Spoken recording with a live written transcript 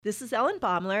This is Ellen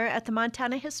Baumler at the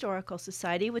Montana Historical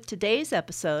Society with today's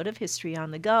episode of History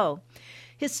on the Go.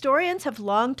 Historians have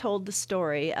long told the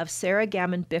story of Sarah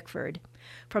Gammon Bickford.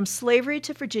 From slavery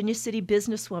to Virginia City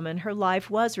businesswoman, her life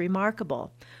was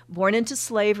remarkable. Born into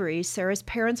slavery, Sarah's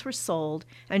parents were sold,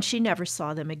 and she never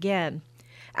saw them again.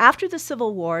 After the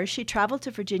Civil War, she traveled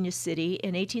to Virginia City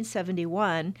in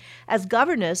 1871 as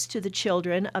governess to the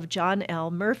children of John L.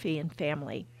 Murphy and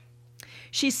family.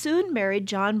 She soon married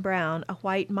John Brown, a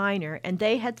white miner, and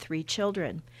they had 3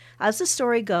 children. As the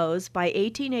story goes, by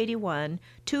 1881,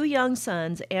 2 young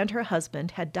sons and her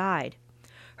husband had died.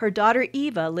 Her daughter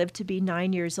Eva lived to be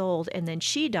 9 years old, and then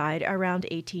she died around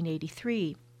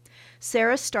 1883.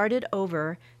 Sarah started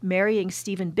over, marrying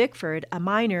Stephen Bickford, a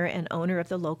miner and owner of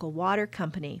the local water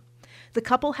company. The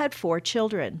couple had 4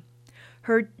 children.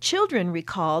 Her children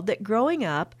recalled that growing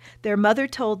up, their mother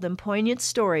told them poignant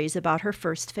stories about her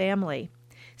first family.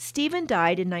 Stephen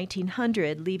died in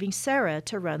 1900, leaving Sarah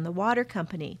to run the water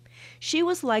company. She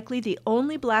was likely the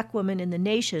only black woman in the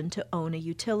nation to own a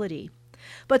utility.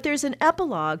 But there's an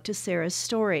epilogue to Sarah's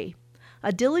story.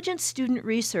 A diligent student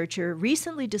researcher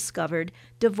recently discovered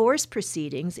divorce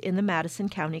proceedings in the Madison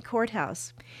County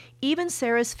Courthouse. Even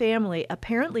Sarah's family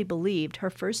apparently believed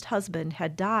her first husband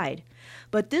had died,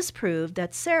 but this proved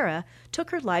that Sarah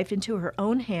took her life into her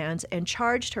own hands and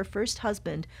charged her first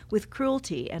husband with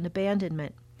cruelty and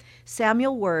abandonment.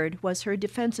 Samuel Word was her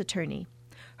defense attorney.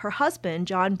 Her husband,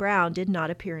 John Brown, did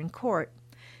not appear in court.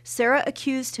 Sarah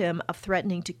accused him of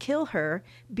threatening to kill her,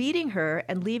 beating her,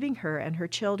 and leaving her and her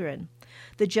children.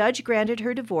 The judge granted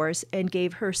her divorce and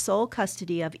gave her sole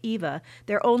custody of Eva,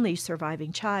 their only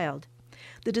surviving child.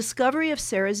 The discovery of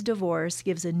Sarah's divorce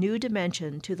gives a new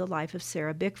dimension to the life of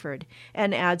Sarah Bickford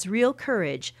and adds real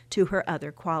courage to her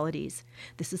other qualities.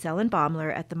 This is Ellen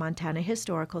Baumler at the Montana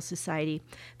Historical Society.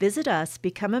 Visit us,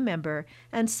 become a member,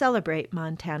 and celebrate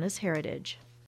Montana's heritage.